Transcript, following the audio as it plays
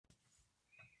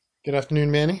Good afternoon,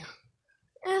 Manny.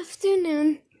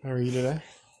 Afternoon. How are you today?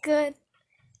 Good.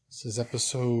 This is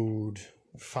episode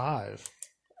 5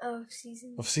 Of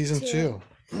season of season 2.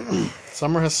 2.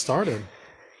 Summer has started.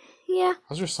 Yeah,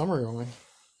 How's your summer going?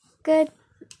 good.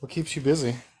 What keeps you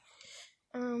busy?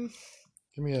 Um,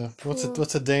 Give me a Pool.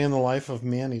 what's a day in the life of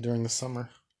Manny during the summer?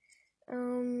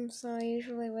 So I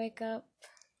usually wake up,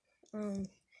 play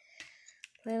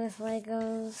with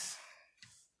Legos,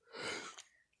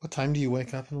 What time do you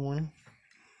wake up in the morning?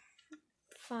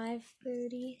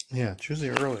 5:30. Yeah, it's usually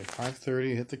early.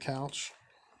 5:30, hit the couch.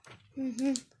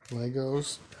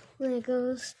 Legos.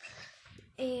 Legos.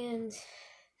 And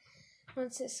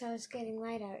once it starts getting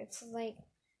light out, it's like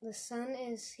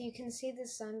you can see the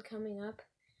sun coming up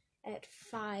at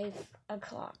 5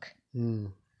 o'clock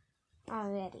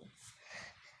already.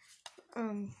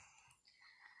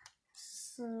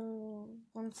 So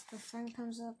once the sun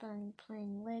comes up, I'm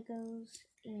playing Legos,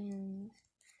 and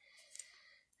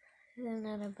then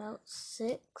at about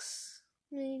 6,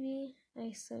 maybe,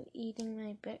 I start eating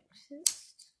my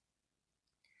breakfast,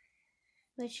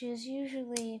 which is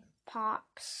usually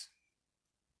Pops,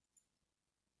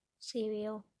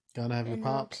 cereal. Gotta have your and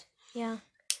pops. Yeah.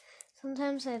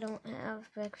 Sometimes I don't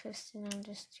have breakfast and I'm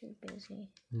just too busy.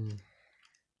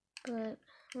 But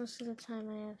most of the time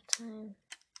I have time.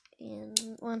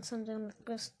 And once I'm done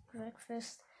with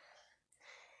breakfast,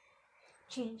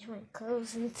 change my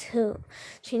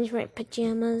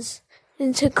pajamas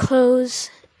into clothes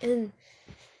and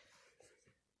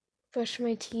brush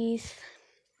my teeth.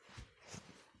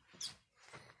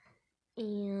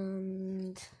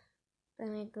 And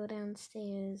then I go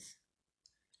downstairs,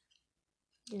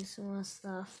 do some more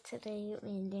stuff. Today,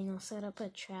 me and Daniel set up a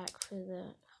track for the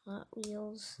Hot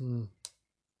Wheels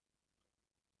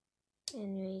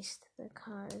and raced the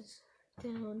cars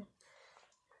down.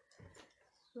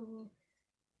 So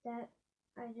that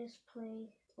I just play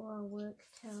or work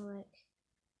till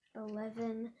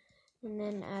 11, and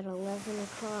then at 11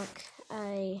 o'clock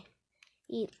I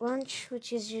eat lunch,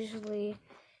 which is usually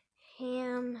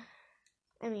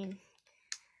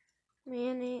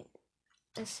mayonnaise,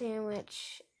 a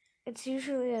sandwich. It's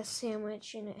usually a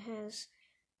sandwich, and it has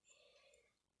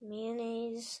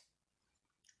mayonnaise,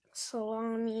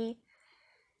 salami,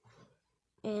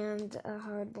 and a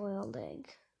hard-boiled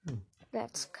egg.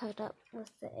 That's cut up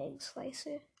with the egg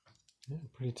slicer. Yeah,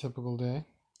 pretty typical day.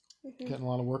 Getting a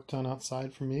lot of work done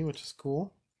outside for me, which is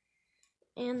cool.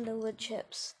 And the wood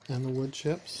chips.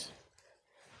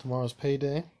 Tomorrow's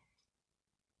payday.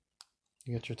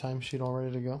 You got your timesheet all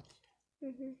ready to go?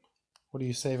 What are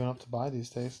you saving up to buy these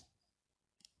days?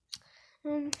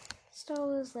 Star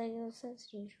Wars Legos,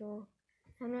 as usual.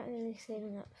 I'm not really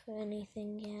saving up for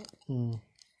anything yet.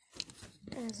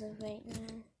 As of right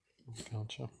now.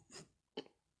 Gotcha.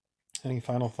 Any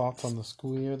final thoughts on the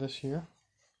school year this year?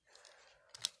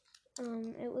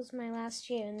 It was my last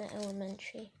year in the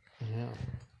elementary. Yeah.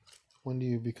 When do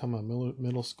you become a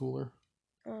middle schooler?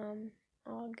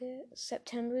 August.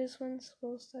 September is when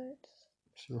school starts.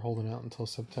 So you're holding out until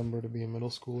September to be a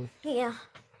middle schooler? Yeah.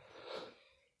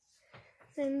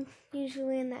 Then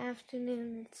usually in the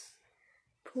afternoon it's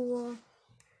pool,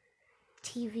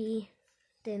 TV,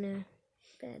 dinner,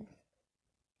 bed.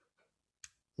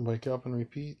 Wake up and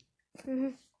repeat? Yeah.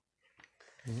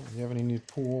 You have any new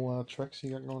pool tricks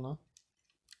you got going on?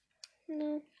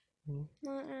 No,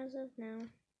 not as of now.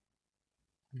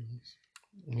 Nice.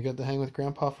 You got to hang with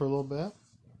Grandpa for a little bit?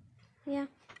 Yeah.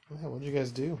 Yeah, what'd you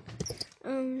guys do?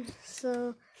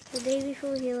 So the day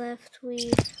before he left,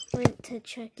 we went to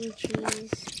Chuck E.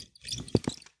 Cheese.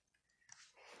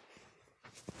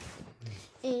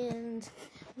 And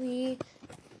we,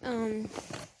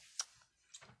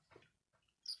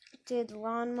 did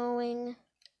lawn mowing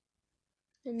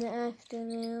in the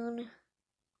afternoon,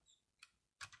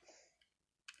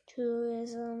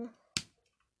 tourism,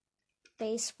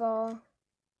 baseball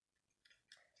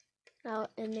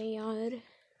out in the yard.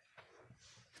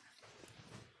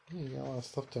 Yeah, you got a lot of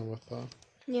stuff done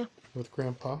Yeah. with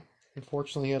Grandpa.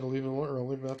 Unfortunately, he had to leave a little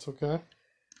early, but that's okay.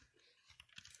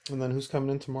 And then who's coming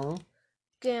in tomorrow?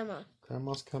 Grandma.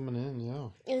 Grandma's coming in, yeah.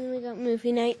 And we got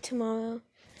movie night tomorrow.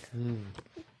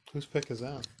 Whose pick is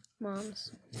that?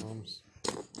 Mom's.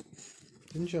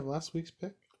 Didn't you have last week's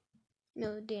pick?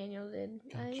 No, Daniel did.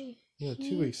 Gotcha.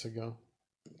 2 weeks ago.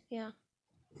 Yeah.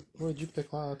 What did you pick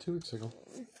 2 weeks ago?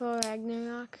 Thor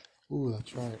Ragnarok. Ooh,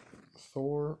 that's right.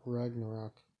 Thor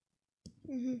Ragnarok.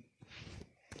 I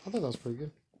thought that was pretty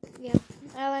good. Yeah,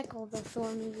 I like all the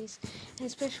Thor movies. I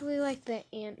especially like the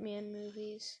Ant-Man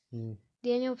movies.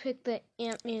 Daniel picked the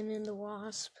Ant-Man and the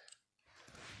Wasp,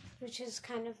 which is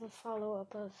kind of a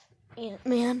follow-up of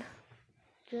Ant-Man.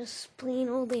 just plain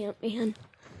old Ant-Man.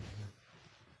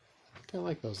 I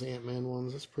like those Ant-Man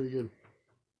ones. That's pretty good.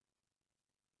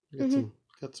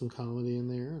 Got some comedy in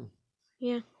there. And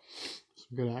yeah.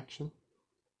 some good action.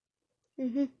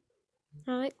 I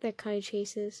like the car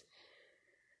chases.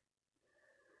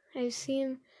 I've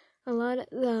seen a lot of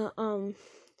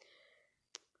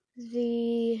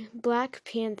the Black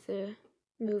Panther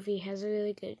movie has a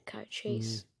really good car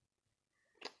chase.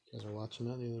 You guys were watching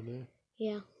that the other day.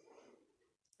 Yeah.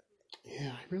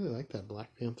 Yeah, I really like that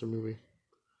Black Panther movie.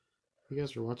 You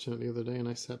guys were watching it the other day, and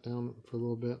I sat down for a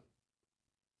little bit.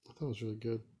 I thought it was really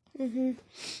good.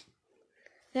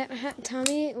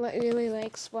 Tommy really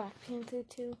likes Black Panther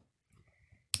too.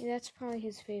 That's probably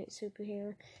his favorite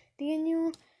superhero.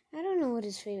 Daniel, I don't know what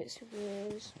his favorite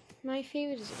superhero is. My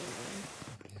favorite is Ant-Man.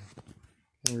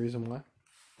 Any reason why?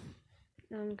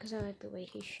 Because I like the way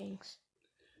he shrinks.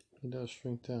 He does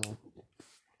shrink down.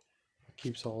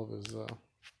 Keeps all of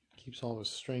his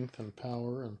strength and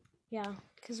power and. Yeah,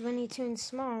 because when he turns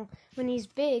small, when he's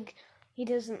big, he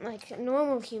doesn't like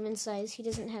normal human size. He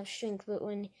doesn't have strength, but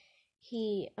when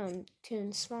he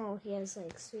turns small, he has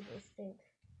like super strength,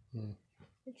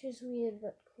 which is weird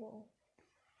but cool.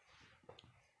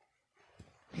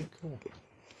 Cool.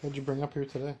 What'd you bring up here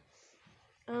today?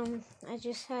 I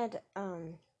just had I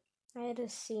had a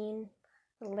scene,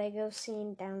 a Lego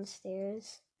scene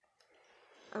downstairs,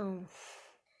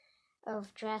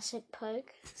 of Jurassic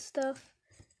Park stuff.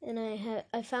 And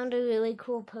I found a really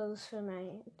cool pose for my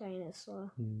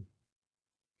dinosaur.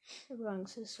 The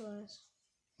Brontosaurus.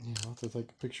 Yeah, I'll have to take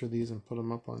a picture of these and put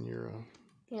them up on your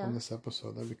on this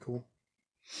episode. That'd be cool.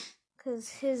 Cause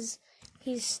he's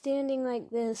standing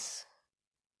like this.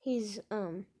 He's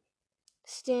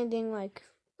standing like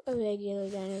a regular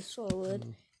dinosaur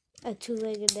would, a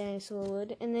two-legged dinosaur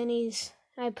would, and then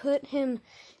I put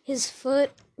his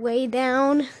foot way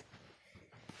down.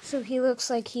 So he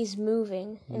looks like he's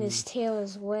moving, and his tail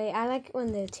is I like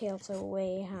when their tails are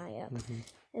way high up.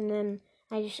 And then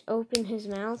I just open his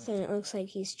mouth, and it looks like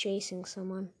he's chasing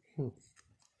someone. Yeah,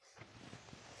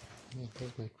 it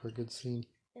does make for a good scene.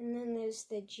 And then there's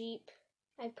the Jeep.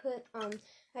 I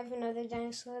have another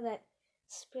dinosaur that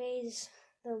sprays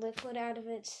the liquid out of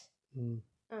its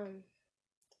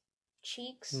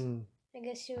cheeks, I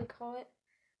guess you would call it,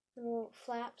 the little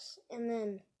flaps, and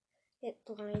then it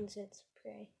blinds its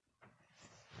prey.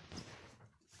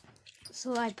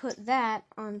 So I put that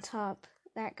on top.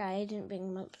 That guy, I didn't bring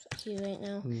him up to you right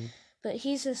now, but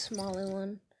he's a smaller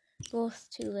one. Both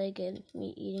two-legged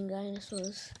meat-eating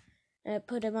dinosaurs. And I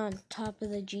put him on top of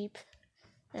the Jeep,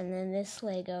 and then this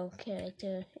Lego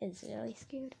character is really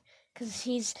scared because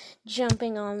he's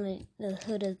jumping on the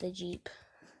hood of the Jeep.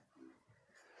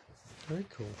 Very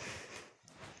cool.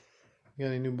 You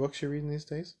got any new books you're reading these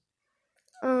days?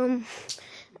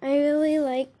 I really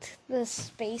liked the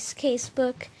Space Case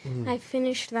book. I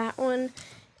finished that one,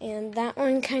 and that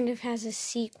one kind of has a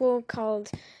sequel called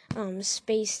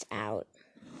Spaced Out.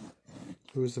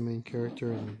 Who's the main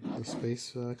character in the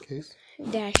Space Case?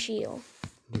 Dashiell.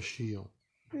 Dashiell.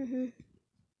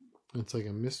 It's like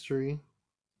a mystery.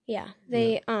 Yeah,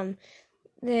 they're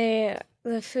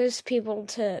the first people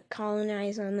to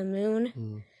colonize on the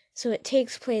moon, so it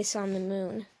takes place on the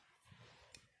moon,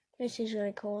 which is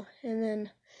really cool. And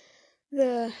then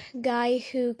the guy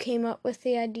who came up with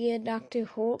the idea, Dr.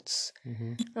 Holtz,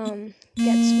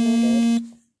 gets murdered.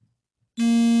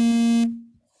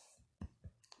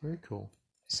 Very cool.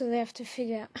 So they have to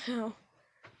figure out How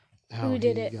who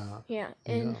did he it. got. Yeah,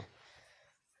 and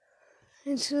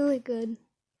it's really good.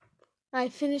 I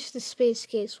finished the Space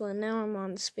Case one. Now I'm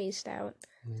on Spaced Out.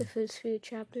 The first few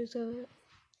chapters of it.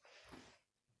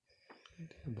 Good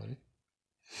deal, buddy.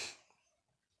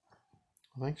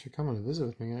 Well, thanks for coming to visit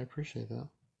with me. I appreciate that.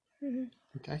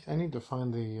 I need to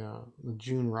find the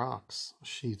June Rocks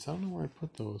sheets. I don't know where I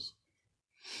put those.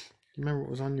 Do you remember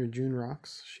what was on your June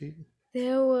Rocks sheet?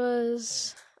 There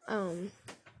was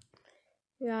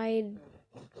ride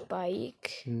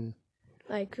bike,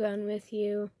 like run with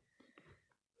you.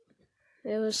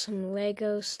 There was some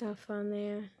Lego stuff on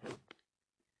there.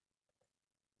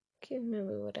 Can't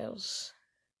remember what else.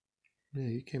 Yeah,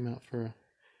 you came out for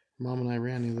Mom and I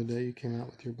ran the other day. You came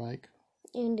out with your bike.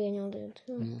 And Daniel did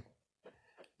too. Yeah.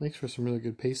 Makes for some really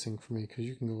good pacing for me because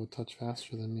you can go a touch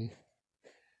faster than me.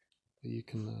 But you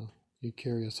can you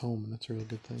carry us home, and that's a real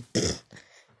good thing.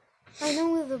 I know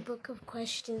where the book of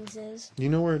questions is. You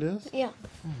know where it is? Yeah.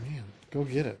 Oh man, go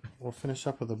get it. We'll finish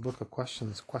up with a book of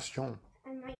questions. Question.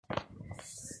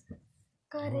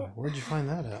 Got it. Where'd you find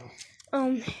that at?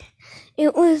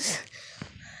 It was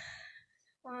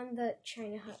on the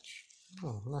China hutch.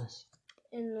 Oh, nice.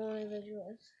 In one of the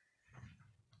drawers.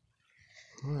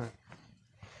 All right.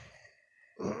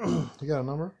 You got a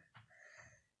number?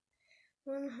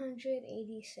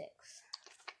 186.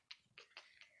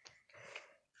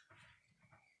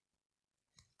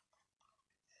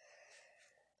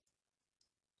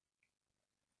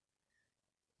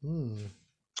 Hmm.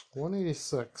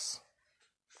 186.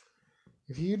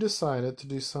 If you decided to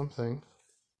do something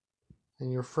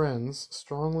and your friends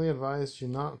strongly advised you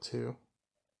not to,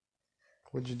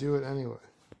 would you do it anyway?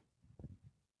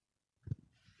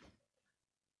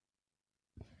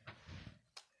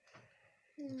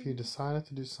 If you decided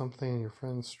to do something and your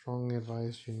friends strongly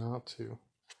advised you not to,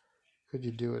 could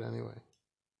you do it anyway?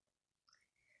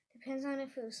 Depends on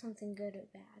if it was something good or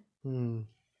bad. Hmm.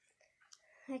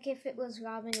 Like if it was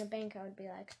robbing a bank, I would be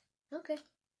like, okay.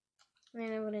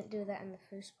 Man, I wouldn't do that in the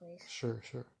first place. Sure.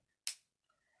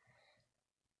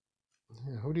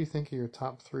 Yeah, who do you think are your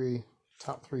top three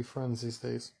friends these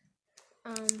days?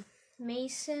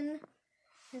 Mason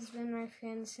has been my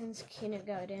friend since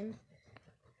kindergarten.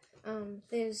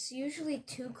 There's usually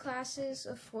 2 classes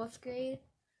of 4th grade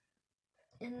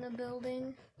in the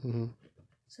building. Mm-hmm.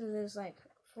 So there's like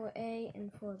 4A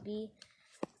and 4B.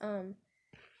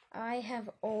 I have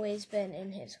always been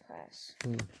in his class.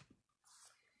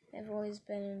 I've always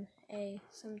been in A,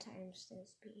 sometimes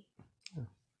there's B.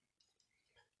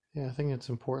 Yeah, I think it's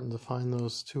important to find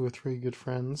those 2 or 3 good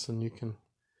friends, and you can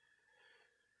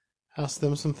ask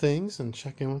them some things and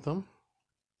check in with them.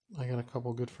 I got a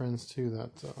couple good friends too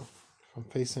that if I'm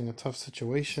facing a tough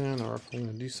situation or if I'm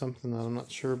going to do something that I'm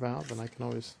not sure about, then I can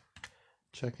always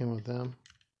check in with them.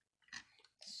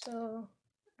 So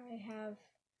I have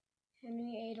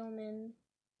Henry Edelman.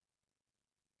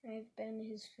 I've been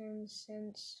his friend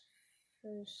since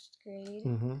 1st grade.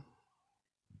 Mm-hmm.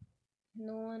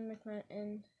 Nolan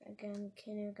McMartin, again,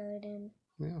 kindergarten.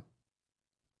 Yeah.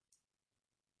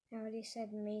 I already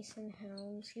said Mason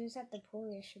Helms. He was at the pool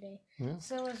yesterday. Yeah.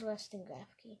 So was Weston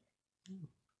Grafke.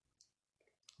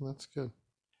 Well, that's good.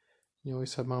 You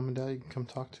always have mom and dad you can come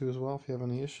talk to as well if you have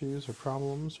any issues or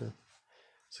problems or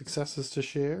successes to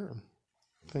share and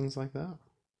things like that.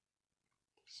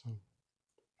 So,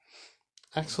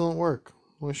 excellent work.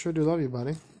 Well, I sure do love you,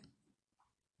 buddy.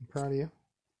 I'm proud of you.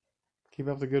 Keep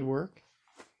up the good work.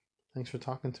 Thanks for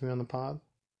talking to me on the pod.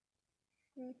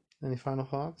 Any final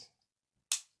thoughts?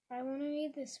 I want to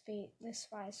read the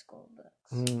Spy School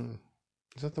books.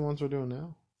 Is that the ones we're doing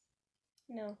now?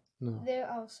 No. No. They're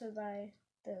also by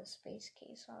the Space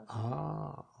Case author.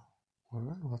 Ah. All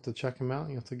right. We'll have to check them out.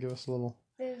 You have to give us a little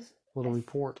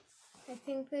report. I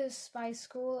think there's Spy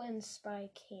School and Spy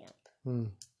Camp.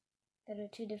 That are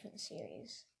 2 different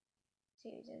series.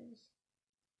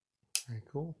 Very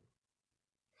cool.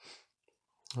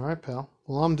 All right, pal.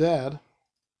 Well, I'm Dad.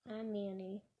 I'm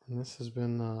Nanny. And this has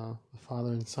been the Father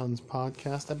and Sons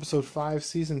podcast, episode 5,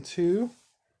 season 2.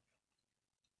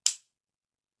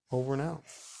 Over and out.